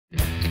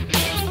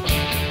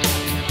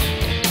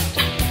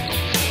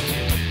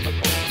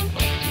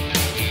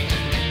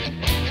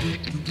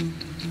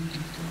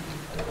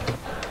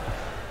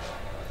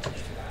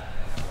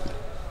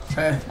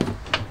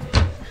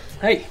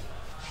Hey.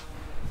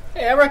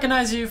 Hey, I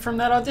recognize you from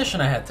that audition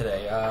I had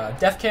today.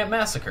 Death Camp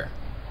Massacre,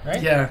 right?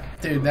 Yeah,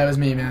 dude, that was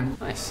me, man.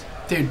 Nice.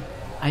 Dude,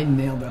 I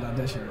nailed that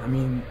audition. I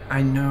mean,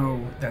 I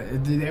know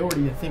that they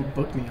already, I think,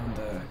 booked me on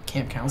the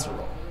camp counselor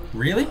role.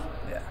 Really?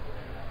 Yeah.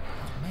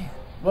 Oh, man.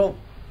 Well,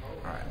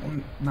 alright,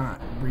 well,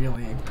 not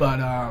really, but,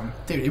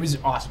 dude, it was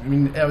awesome. I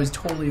mean, I was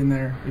totally in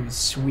there. It was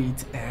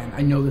sweet, and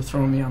I know they're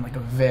throwing me on, like, a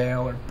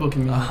veil or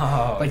booking me,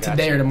 like,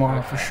 today or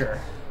tomorrow for sure.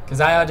 Because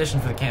I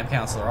auditioned for the camp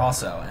counselor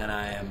also, and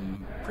I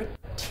am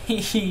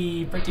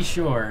pretty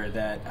sure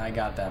that I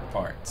got that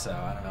part, so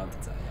I don't know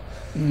what to tell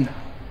you. No.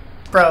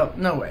 Bro,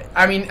 no way.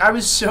 I mean, I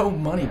was so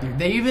money, dude.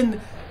 They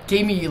even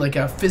gave me, like,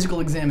 a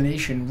physical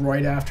examination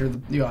right after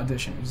the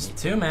audition. Me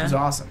too, man. It was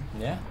awesome.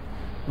 Yeah.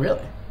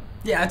 Really?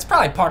 Yeah, it's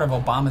probably part of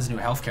Obama's new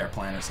healthcare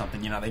plan or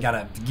something. You know, they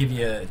gotta give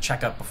you a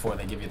checkup before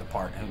they give you the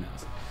part. Who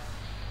knows?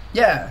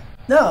 Yeah.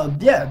 No,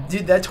 yeah,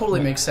 dude, that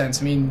totally makes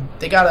sense. I mean,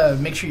 they gotta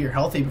make sure you're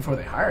healthy before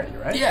they hire you,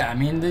 right? Yeah, I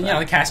mean, the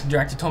casting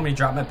director told me to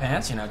drop my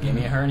pants, gave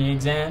me a hernia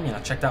exam,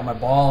 checked out my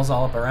balls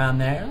all up around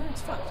there.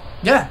 It's fine.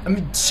 Yeah, I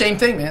mean, same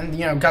thing,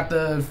 man. Got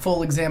the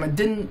full exam. I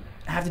didn't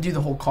have to do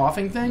the whole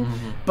coughing thing,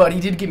 but he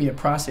did give me a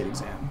prostate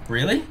exam.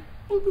 Really?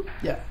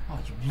 Yeah. Oh,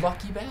 you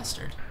lucky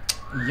bastard.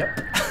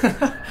 Yep.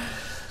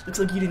 Looks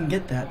like you didn't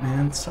get that,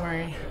 man.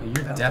 Sorry. You're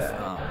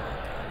definitely. Oh my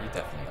god, you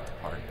definitely got the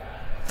part.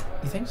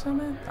 You think so,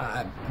 man?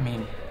 I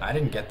mean, I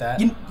didn't get that.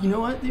 You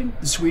know what, dude?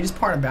 The sweetest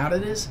part about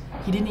it is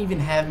he didn't even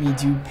have me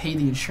pay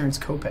the insurance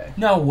copay.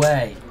 No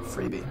way.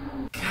 Freebie.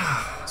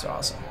 God, it's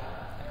awesome.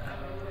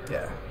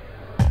 Yeah.